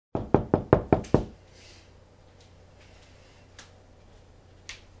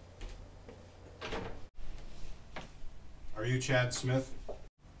you Chad Smith?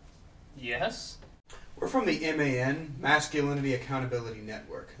 Yes? We're from the M.A.N, Masculinity Accountability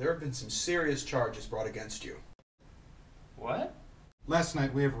Network. There have been some serious charges brought against you. What? Last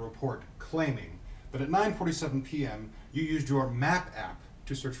night we have a report claiming that at 9:47 p.m. you used your map app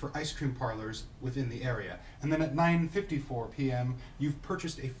to search for ice cream parlors within the area. And then at 9:54 p.m. you've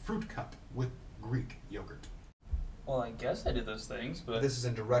purchased a fruit cup with Greek yogurt. Well, I guess I did those things, but... This is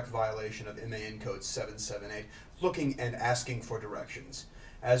in direct violation of M.A.N Code 778, looking and asking for directions,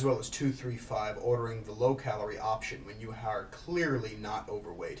 as well as 235, ordering the low-calorie option when you are clearly not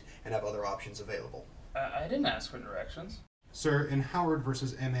overweight and have other options available. I didn't ask for directions. Sir, in Howard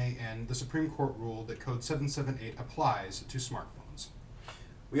versus M.A.N, the Supreme Court ruled that Code 778 applies to smartphones.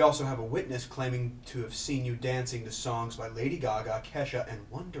 We also have a witness claiming to have seen you dancing to songs by Lady Gaga, Kesha, and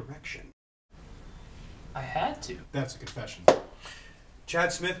One Direction. I had to. That's a confession.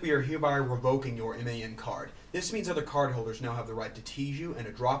 Chad Smith, we are hereby revoking your M.A.N card. This means other cardholders now have the right to tease you and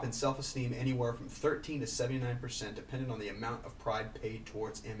a drop in self-esteem anywhere from 13 to 79% depending on the amount of pride paid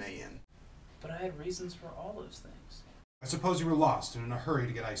towards M.A.N. But I had reasons for all those things. I suppose you were lost and in a hurry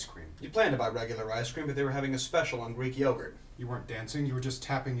to get ice cream. You planned to buy regular ice cream, but they were having a special on Greek yogurt. You weren't dancing, you were just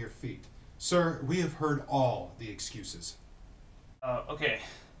tapping your feet. Sir, we have heard all the excuses. Okay.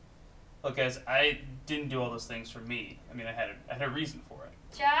 Look, guys, I didn't do all those things for me. I mean, I had a reason for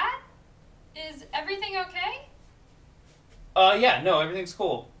it. Chad? Is everything okay? Yeah, no, everything's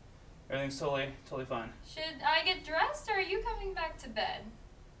cool. Everything's totally fine. Should I get dressed, or are you coming back to bed?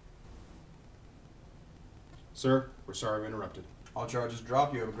 Sir, we're sorry we interrupted. All charges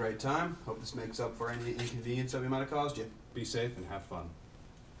dropped. You have a great time. Hope this makes up for any inconvenience that we might have caused you. Be safe and have fun.